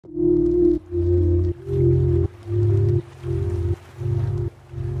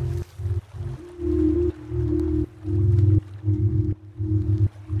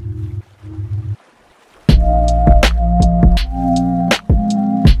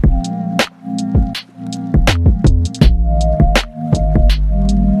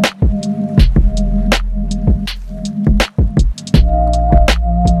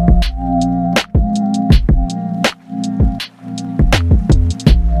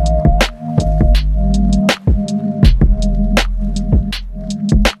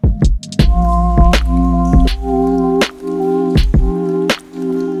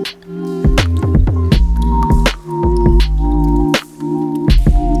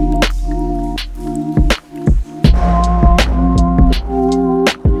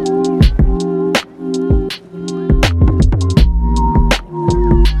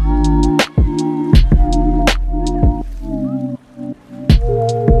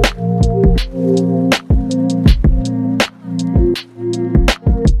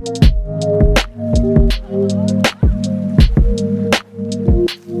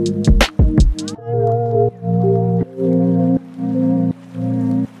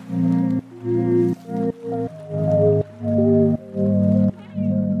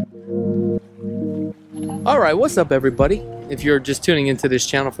Alright, what's up everybody? If you're just tuning into this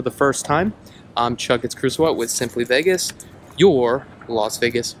channel for the first time, I'm Krulsawat with Simply Vegas, your Las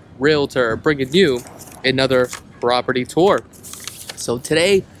Vegas realtor, bringing you another property tour. So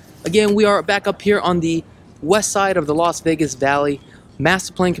today, again, we are back up here on the west side of the Las Vegas Valley,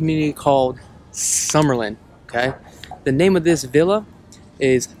 master plan community called Summerlin, okay? The name of this villa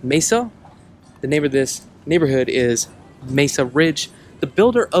is Mesa. The name of this neighborhood is Mesa Ridge. The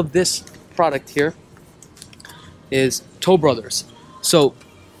builder of this product here is Toll Brothers. So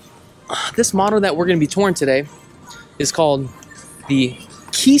this model that we're going to be touring today is called the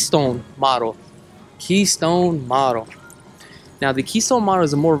Keystone model. Keystone model. Now the Keystone model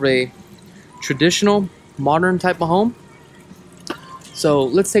is more of a traditional, modern type of home. So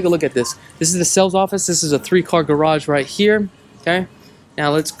let's take a look at this. This is the sales office. This is a 3-car garage right here. Okay.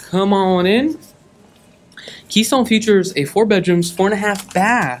 Now let's come on in. Keystone features a 4 bedrooms, 4.5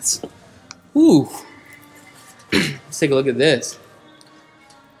 baths. Ooh. Let's take a look at this.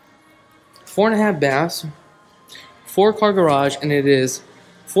 4.5 baths, 4-car garage, and it is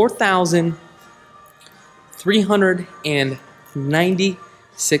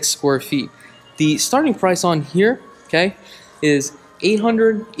 4,396 square feet. The starting price on here, okay, is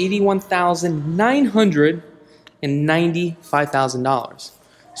 $881,995,000.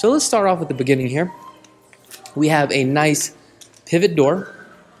 So let's start off at the beginning here. We have a nice pivot door.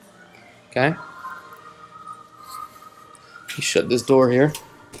 Okay. Let me shut this door here.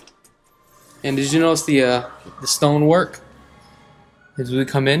 And did you notice the stone work as we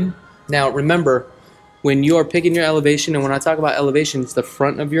come in? Now remember, when you are picking your elevation, and when I talk about elevation, it's the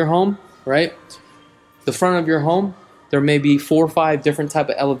front of your home, right? The front of your home, there may be 4 or 5 different type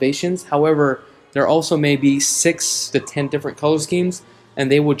of elevations. However, there also may be 6 to 10 different color schemes,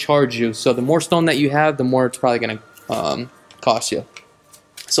 and they will charge you. So the more stone that you have, the more it's probably going to cost you.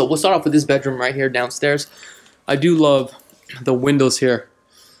 So we'll start off with this bedroom right here downstairs. I do love the windows here.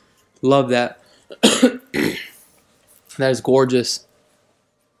 Love that. That is gorgeous.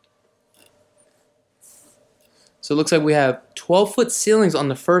 So it looks like we have 12-foot ceilings on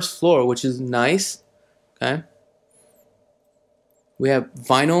the first floor, which is nice. Okay. We have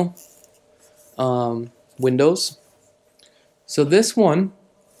vinyl windows. So this one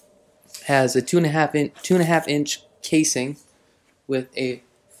has a 2.5 inch casing with a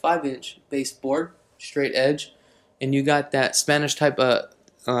 5-inch baseboard, straight edge, and you got that Spanish type of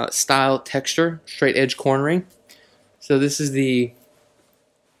style texture, straight edge cornering. So this is the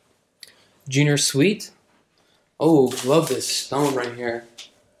junior suite. Oh, love this stone right here.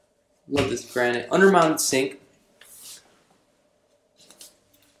 Love this granite. Undermounted sink.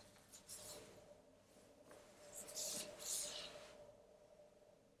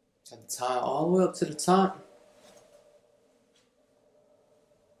 Got the tile all the way up to the top.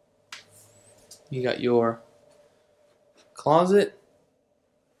 You got your closet.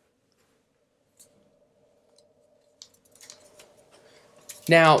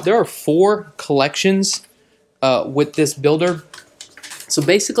 Now, there are 4 collections with this builder. So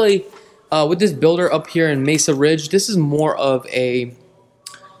basically, with this builder up here in Mesa Ridge, this is more of a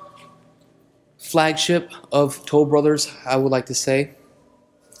flagship of Toll Brothers, I would like to say.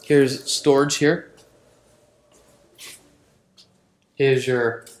 Here's storage here. Here's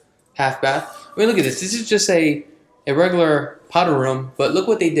your half bath. I mean, look at this. This is just a regular powder room, but look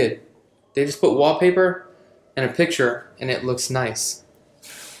what they did. They just put wallpaper and a picture, and it looks nice.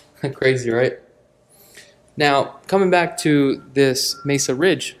 Crazy, right? Now, coming back to this Mesa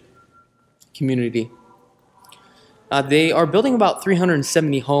Ridge community, they are building about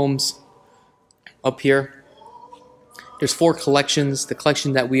 370 homes up here. There's 4 collections. The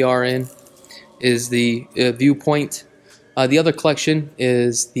collection that we are in is the Viewpoint. The other collection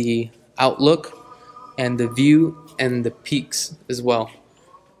is the Outlook, and the View, and the Peaks as well.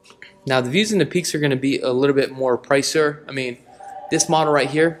 Now the Views and the Peaks are going to be a little bit more pricier. I mean, this model right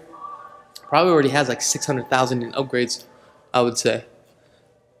here probably already has like 600,000 in upgrades, I would say.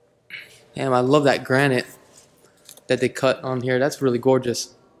 Damn, I love that granite that they cut on here. That's really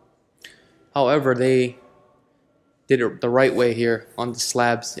gorgeous. However, they did it the right way here on the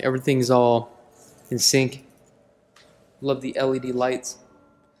slabs. Everything's all in sync. Love the LED lights.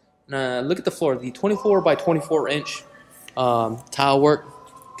 Look at the floor. The 24 by 24 inch tile work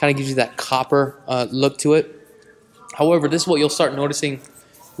kind of gives you that copper look to it. However, this is what you'll start noticing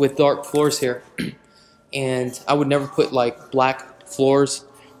with dark floors here. And I would never put like black floors,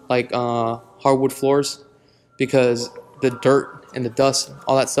 like hardwood floors, because the dirt and the dust,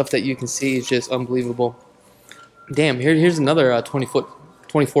 all that stuff that you can see is just unbelievable. Damn, here's another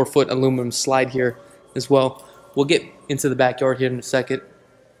 24-foot aluminum slide here as well. We'll get into the backyard here in a second.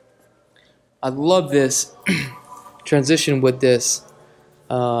 I love this transition with this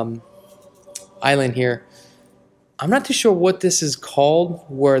island here. I'm not too sure what this is called,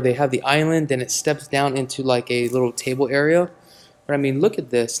 where they have the island and it steps down into like a little table area. But I mean, look at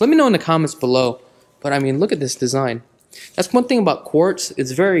this. Let me know in the comments below. But I mean, look at this design. That's one thing about quartz.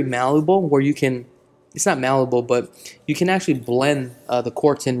 It's very malleable, where you can, it's not malleable, but you can actually blend the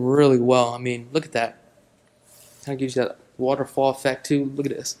quartz in really well. I mean, look at that. Kind of gives you that waterfall effect too. Look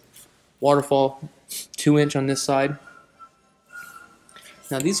at this. Waterfall, 2-inch on this side.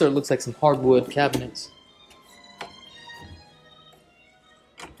 Now these are, looks like some hardwood cabinets.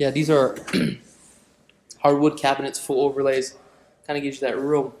 Yeah, these are hardwood cabinets, full overlays. Kind of gives you that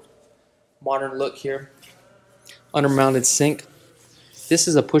real modern look here. Undermounted sink. This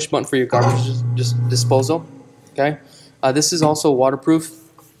is a push button for your garbage disposal. Okay. This is also waterproof.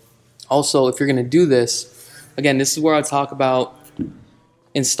 Also, if you're going to do this, again, this is where I talk about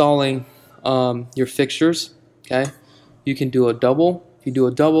installing your fixtures. Okay. You can do a double. If you do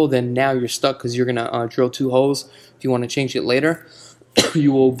a double, then now you're stuck because you're going to drill 2 holes. If you want to change it later,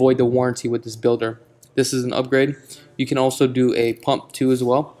 you will avoid the warranty with this builder. This is an upgrade. You can also do a pump too as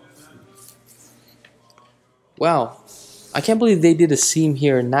well. Wow, I can't believe they did a seam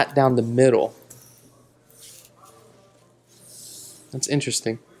here, not down the middle. That's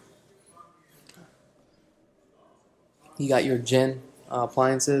interesting. You got your gen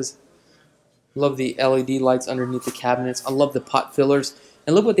appliances. Love the LED lights underneath the cabinets. I love the pot fillers.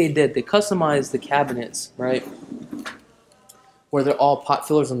 And look what they did. They customized the cabinets, right? Where they're all pot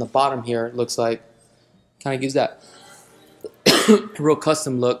fillers on the bottom here, it looks like. Kind of gives that real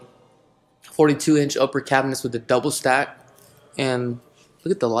custom look. 42-inch upper cabinets with a double stack. And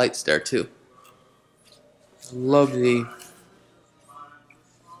look at the lights there too. Love the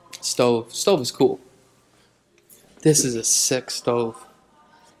stove. Stove is cool. This is a sick stove.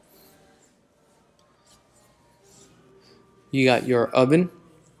 You got your oven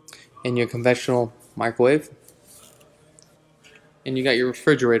and your conventional microwave. And you got your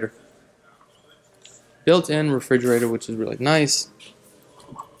refrigerator. Built-in refrigerator, which is really nice.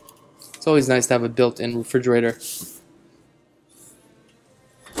 It's always nice to have a built-in refrigerator.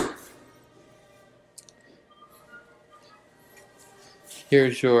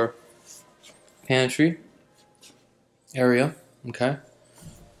 Here's your pantry area. Okay.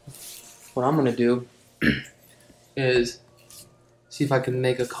 What I'm gonna do is see if I can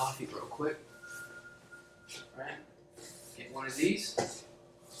make a coffee real quick. Alright. Get one of these.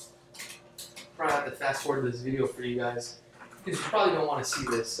 Probably have to fast forward this video for you guys, because you probably don't want to see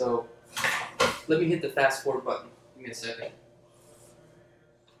this, so let me hit the fast forward button. Give me a second.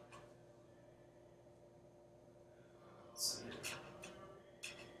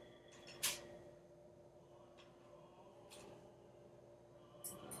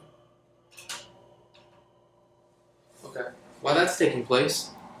 Okay, while that's taking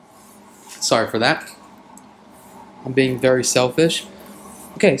place, sorry for that. I'm being very selfish.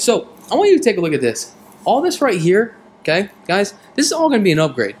 Okay, so I want you to take a look at this. All this right here, okay, guys, this is all going to be an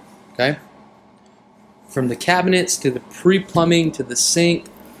upgrade, okay? From the cabinets to the pre-plumbing to the sink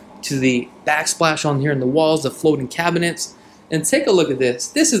to the backsplash on here in the walls, the floating cabinets. And take a look at this.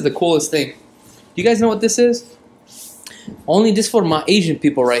 This is the coolest thing. Do you guys know what this is? Only this for my Asian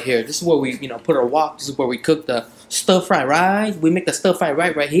people right here. This is where we, put our wok. This is where we cook the stir-fry rye. We make the stir-fry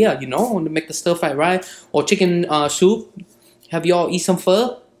rye right here, to make the stir-fry rye or chicken soup. Have y'all eat some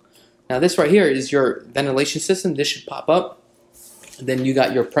pho? Now this right here is your ventilation system. This should pop up. And then you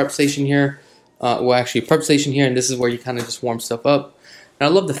got your prep station here. Well, actually, prep station here, and this is where you kind of just warm stuff up. And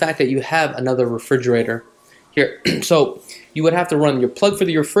I love the fact that you have another refrigerator here. So you would have to run your plug for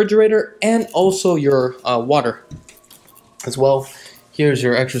the refrigerator and also your water as well. Here's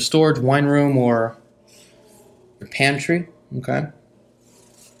your extra storage, wine room, or your pantry. Okay.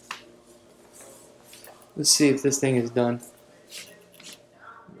 Let's see if this thing is done.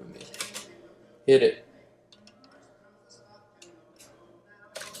 Hit it.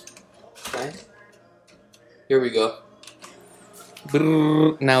 Okay. Here we go.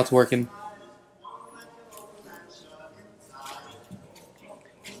 Brrr, now it's working.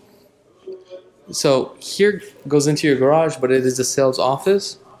 So here goes into your garage, but it is a sales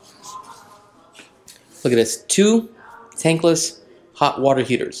office. Look at this. 2 tankless hot water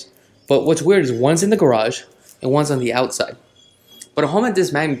heaters. But what's weird is one's in the garage and one's on the outside. But a home at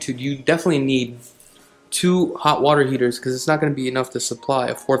this magnitude, you definitely need 2 hot water heaters because it's not going to be enough to supply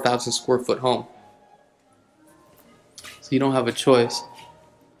a 4,000 square foot home. So you don't have a choice.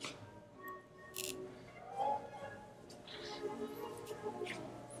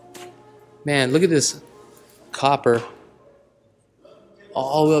 Man, look at this copper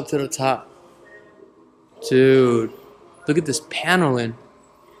all the way up to the top. Dude, look at this paneling.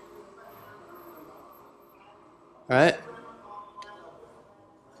 Alright.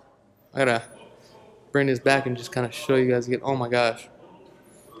 I gotta bring this back and just kind of show you guys again. Oh my gosh.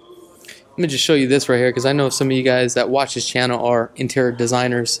 Let me just show you this right here, because I know some of you guys that watch this channel are interior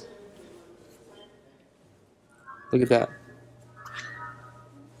designers. Look at that.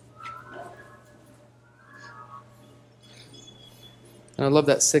 And I love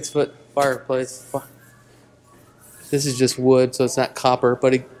that 6-foot fireplace. This is just wood, so it's not copper,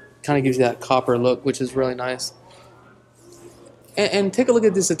 but it kind of gives you that copper look, which is really nice. And take a look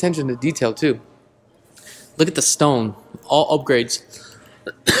at this attention to detail too. Look at the stone, all upgrades,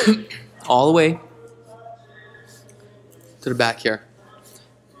 all the way to the back here.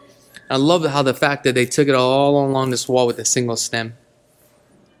 I love how the fact that they took it all along this wall with a single stem.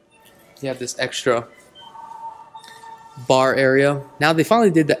 You have this extra bar area. Now they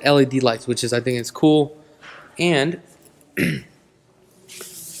finally did the LED lights, which is, I think it's cool. And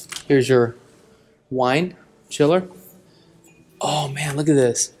here's your wine chiller. Oh man, look at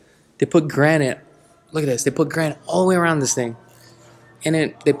this. They put granite. Look at this. They put granite all the way around this thing. And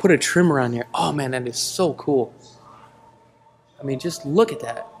then they put a trim around here. Oh man, that is so cool. I mean, just look at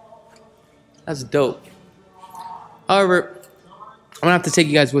that. That's dope. However, I'm gonna have to take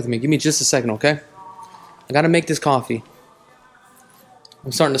you guys with me. Give me just a second, okay? I gotta make this coffee.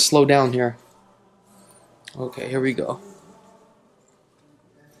 I'm starting to slow down here. Okay, here we go.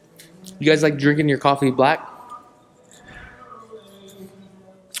 You guys like drinking your coffee black?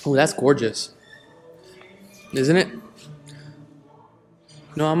 Oh, that's gorgeous. Isn't it?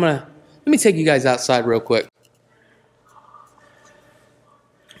 No, let me take you guys outside real quick.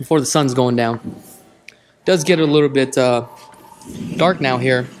 Before the sun's going down. It does get a little bit dark now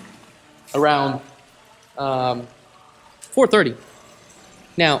here. Around 4:30.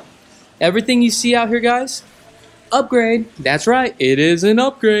 Now, everything you see out here, guys, upgrade. That's right, it is an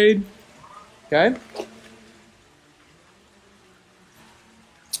upgrade. Okay?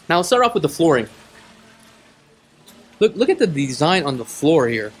 Now, let's start off with the flooring. Look at the design on the floor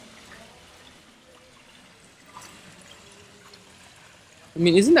here. I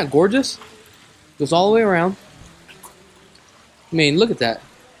mean, isn't that gorgeous? Goes all the way around. I mean, look at that.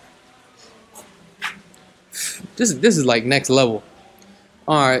 This is like next level.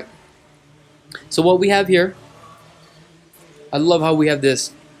 All right. So what we have here, I love how we have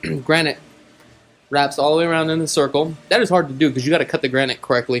this granite wraps all the way around in the circle. That is hard to do because you got to cut the granite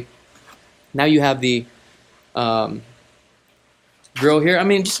correctly. Now you have the grill here. I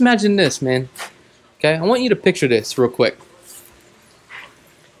mean, just imagine this, man. Okay, I want you to picture this real quick.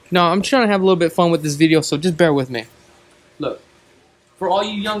 No, I'm trying to have a little bit of fun with this video, so just bear with me. Look, for all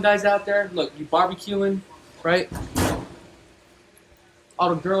you young guys out there, look, you barbecuing, right?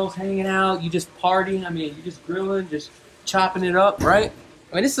 All the girls hanging out, you just partying. I mean, you just grilling, just chopping it up, right?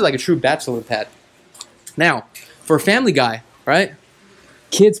 I mean, this is like a true bachelor pad. Now, for a family guy, right?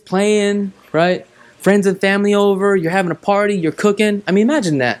 Kids playing, right? Friends and family over, you're having a party, you're cooking. I mean,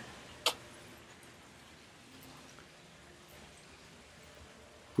 imagine that.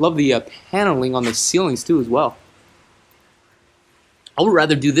 Love the paneling on the ceilings too as well. I would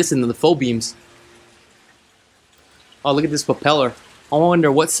rather do this than the faux beams. Oh, look at this propeller. I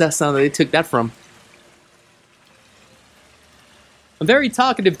wonder what Cessna they took that from. I'm very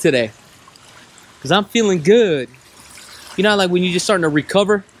talkative today because I'm feeling good. You know, like when you're just starting to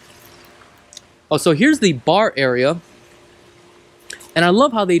recover. Oh, so here's the bar area. And I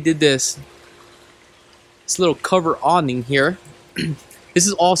love how they did this little cover awning here. This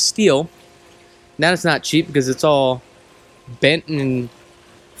is all steel. That is not cheap because it's all bent and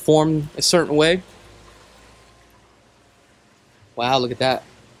formed a certain way. Wow, look at that.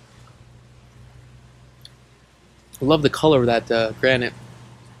 I love the color of that granite.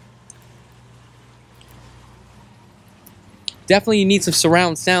 Definitely you need some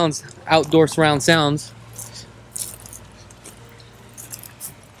surround sounds, outdoor surround sounds.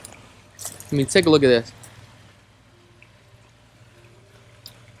 I mean, take a look at this.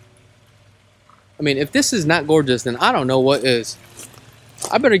 I mean, if this is not gorgeous, then I don't know what is.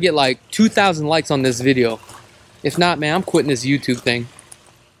 I better get like 2,000 likes on this video. If not, man, I'm quitting this YouTube thing.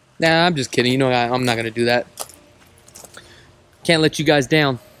 Nah, I'm just kidding. You know, I'm not going to do that. Can't let you guys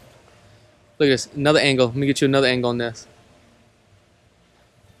down. Look at this. Another angle. Let me get you another angle on this.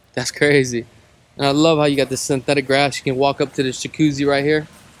 That's crazy. And I love how you got this synthetic grass. You can walk up to this jacuzzi right here.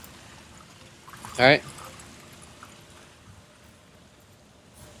 Alright.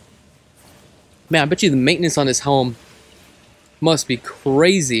 Man, I bet you the maintenance on this home must be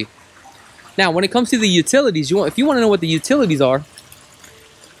crazy. Now, when it comes to the utilities, if you want to know what the utilities are,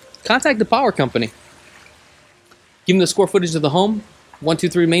 contact the power company. Give them the square footage of the home,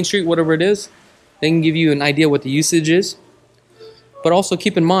 123 Main Street, whatever it is. They can give you an idea what the usage is. But also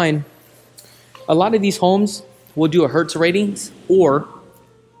keep in mind, a lot of these homes will do a Hertz ratings, or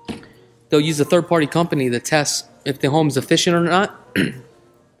they'll use a third-party company to test if the home is efficient or not.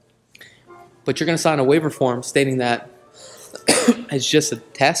 But you're going to sign a waiver form stating that it's just a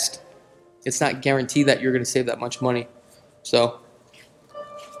test. It's not guaranteed that you're going to save that much money. So,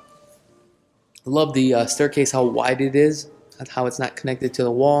 I love the staircase, how wide it is, and how it's not connected to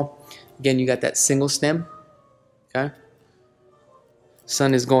the wall. Again, you got that single stem. Okay.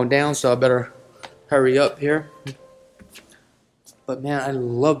 Sun is going down, so I better hurry up here. But man, I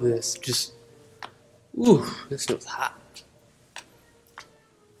love this. Just, ooh, this feels hot.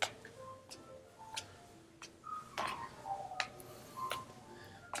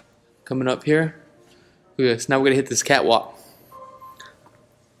 Coming up here. Look at this. Now we're gonna hit this catwalk.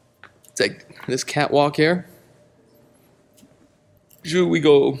 It's like this catwalk here. Should we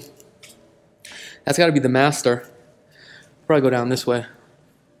go? That's got to be the master. Probably go down this way.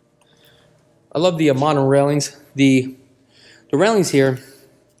 I love the modern railings. The railings here,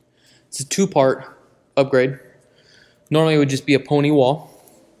 it's a two-part upgrade. Normally it would just be a pony wall,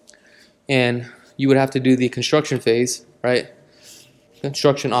 and you would have to do the construction phase, right?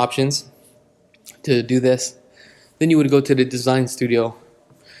 Construction options to do this. Then you would go to the design studio,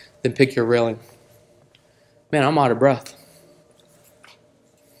 then pick your railing. Man, I'm out of breath.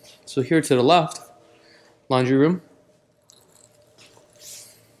 So here to the left, laundry room.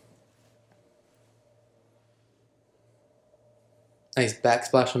 Nice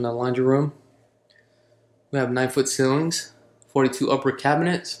backsplash on the laundry room. We have 9-foot ceilings, 42 upper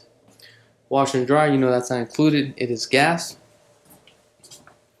cabinets. Wash and dry, you know that's not included. It is gas.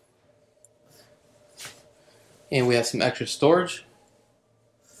 And we have some extra storage.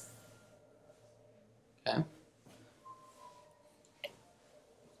 Okay.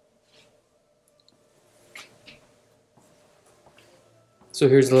 So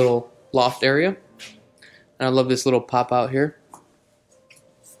here's a little loft area. And I love this little pop out here.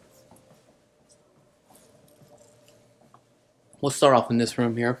 We'll start off in this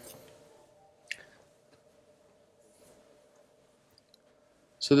room here.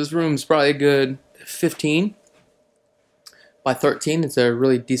 So this room is probably a good 15 by 13. It's a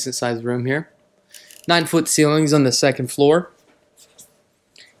really decent sized room here. 9-foot ceilings on the second floor.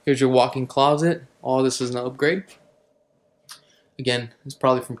 Here's your walk-in closet. All this is an upgrade. Again, it's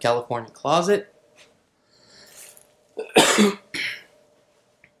probably from California Closet.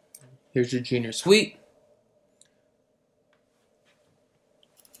 Here's your junior suite.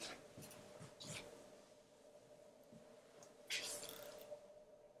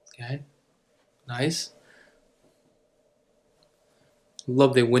 Okay, nice.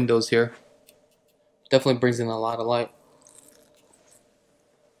 Love the windows here. Definitely brings in a lot of light.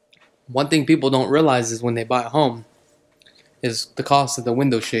 One thing people don't realize is when they buy a home is the cost of the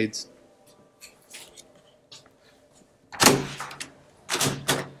window shades.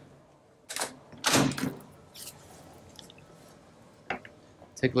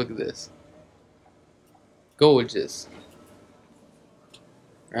 Take a look at this. Gorgeous.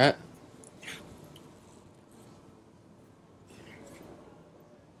 Right?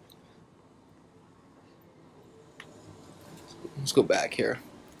 Let's go back here.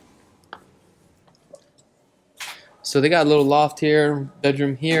 So they got a little loft here,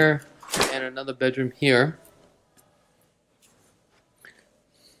 bedroom here, and another bedroom here.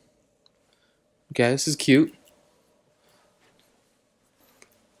 Okay, this is cute.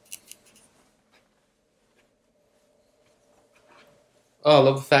 Oh, I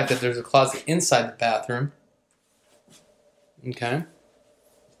love the fact that there's a closet inside the bathroom. Okay.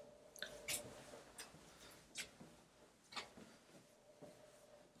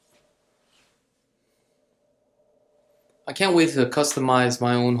 I can't wait to customize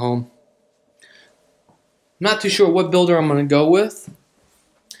my own home. I'm not too sure what builder I'm going to go with.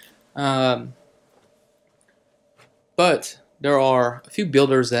 But there are a few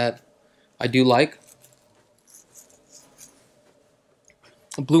builders that I do like.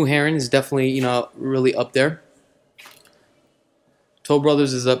 Blue Heron is definitely, you know, really up there. Toll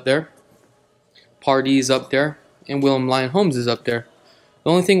Brothers is up there. Pardee is up there. And William Lyon Homes is up there. The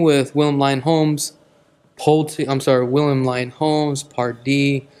only thing with William Lyon Homes, William Lyon Homes,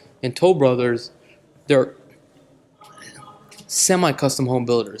 Pardee, and Toll Brothers, they're semi-custom home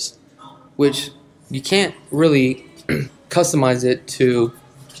builders, which you can't really customize it to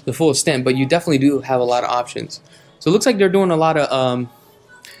the full extent, but you definitely do have a lot of options. So it looks like they're doing a lot of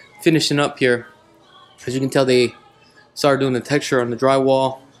finishing up here. As you can tell, they started doing the texture on the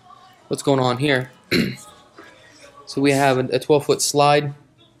drywall. What's going on here? So we have a 12-foot slide.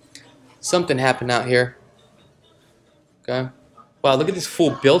 Something happened out here. Okay. Wow, look at this full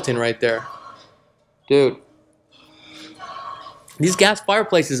built-in right there. Dude. These gas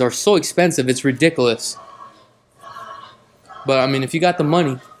fireplaces are so expensive, it's ridiculous. But, I mean, if you got the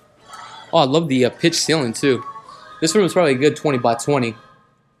money. Oh, I love the pitch ceiling, too. This room is probably a good 20 by 20.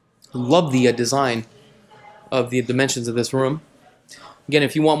 Love the design of the dimensions of this room. Again,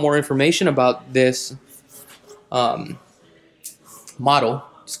 if you want more information about this model,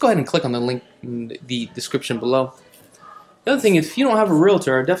 just go ahead and click on the link in the description below. The other thing is, if you don't have a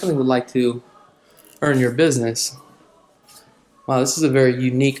realtor, I definitely would like to earn your business. Wow, this is a very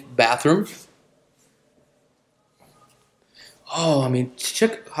unique bathroom. Oh, I mean,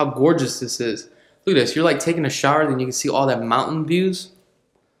 check how gorgeous this is. Look at this. You're like taking a shower, then you can see all that mountain views.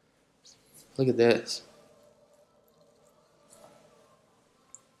 Look at this.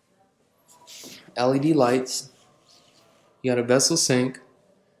 LED lights. You got a vessel sink.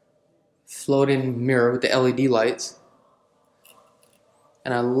 Floating mirror with the LED lights.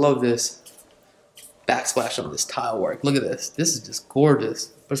 And I love this backsplash on this tile work. Look at this. This is just gorgeous.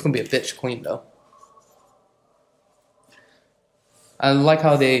 But it's going to be a bitch clean though. I like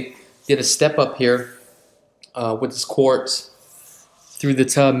how they did a step up here with this quartz through the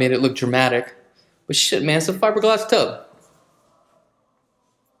tub, made it look dramatic. But shit, man, it's a fiberglass tub.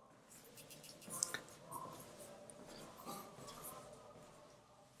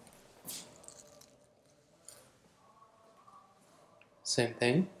 Same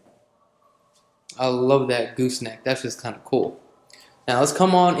thing. I love that gooseneck. That's just kind of cool. Now let's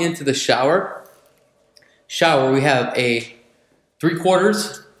come on into the shower. Shower, we have a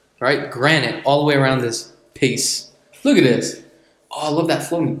 3/4, right, granite all the way around this piece. Look at this. Oh, I love that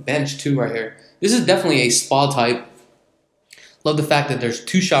floating bench too right here. This is definitely a spa type. Love the fact that there's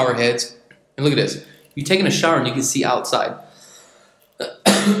 2 shower heads. And look at this. You're taking a shower and you can see outside.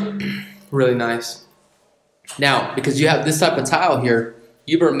 Really nice. Now, because you have this type of tile here,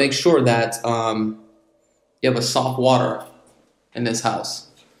 you better make sure that you have a soft water in this house.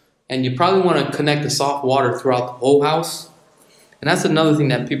 And you probably want to connect the soft water throughout the whole house. And that's another thing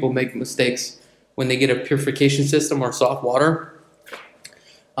that people make mistakes when they get a purification system or soft water.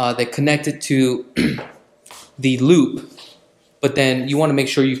 They connect it to the loop, but then you want to make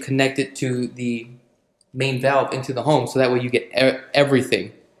sure you connect it to the main valve into the home, so that way you get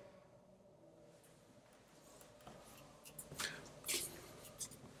everything.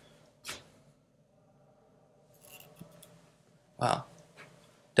 Wow.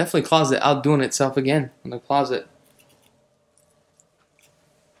 Definitely closet outdoing itself again in the closet.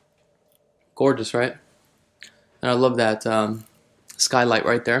 Gorgeous, right? And I love that skylight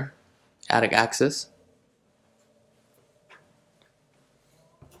right there. Attic access.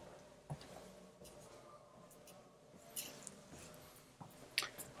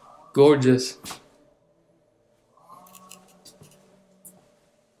 Gorgeous.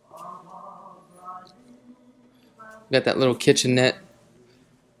 Got that little kitchenette.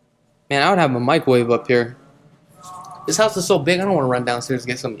 Man, I would have a microwave up here. This house is so big, I don't want to run downstairs to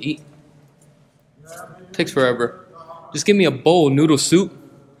get something to eat. Takes forever. Just give me a bowl of noodle soup,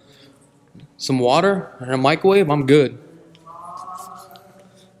 some water, and a microwave. I'm good.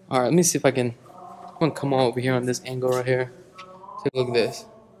 Alright, let me see if I can. I'm going to come on over here on this angle right here. Take a look at this.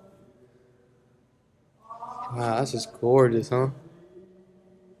 Wow, that's just gorgeous, huh?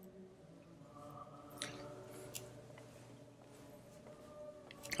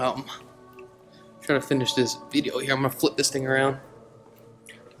 Trying to finish this video here. I'm going to flip this thing around.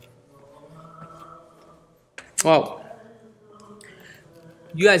 Well,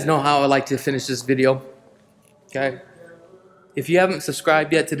 you guys know how I like to finish this video, okay? If you haven't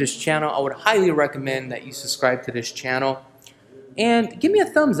subscribed yet to this channel, I would highly recommend that you subscribe to this channel. And give me a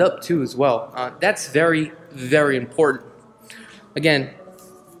thumbs up too as well. That's very, very important. Again,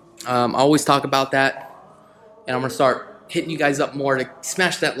 I always talk about that. And I'm going to start hitting you guys up more to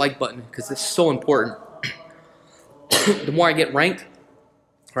smash that like button, because it's so important. The more I get ranked,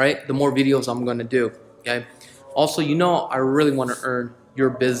 right, the more videos I'm going to do, okay? Also, you know, I really want to earn your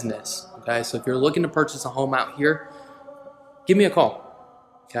business, okay? So if you're looking to purchase a home out here, give me a call,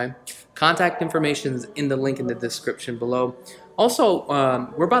 okay? Contact information is in the link in the description below. Also,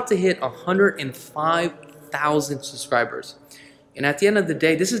 we're about to hit 105,000 subscribers. And at the end of the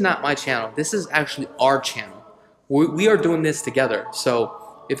day, this is not my channel. This is actually our channel. We are doing this together. So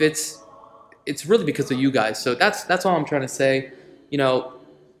if it's really because of you guys. So that's all I'm trying to say. You know,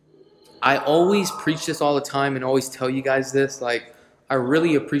 I always preach this all the time and always tell you guys this. Like, I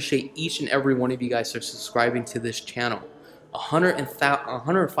really appreciate each and every one of you guys for subscribing to this channel.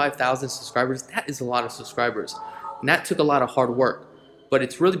 105,000 subscribers, that is a lot of subscribers. And that took a lot of hard work. But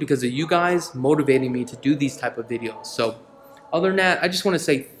it's really because of you guys motivating me to do these type of videos. So other than that, I just want to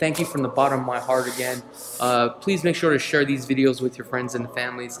say thank you from the bottom of my heart again. Please make sure to share these videos with your friends and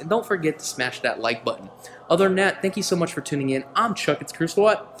families. And don't forget to smash that like button. Other than that, thank you so much for tuning in. I'm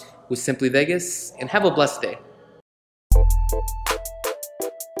Krulsawat with Simply Vegas. And have a blessed day.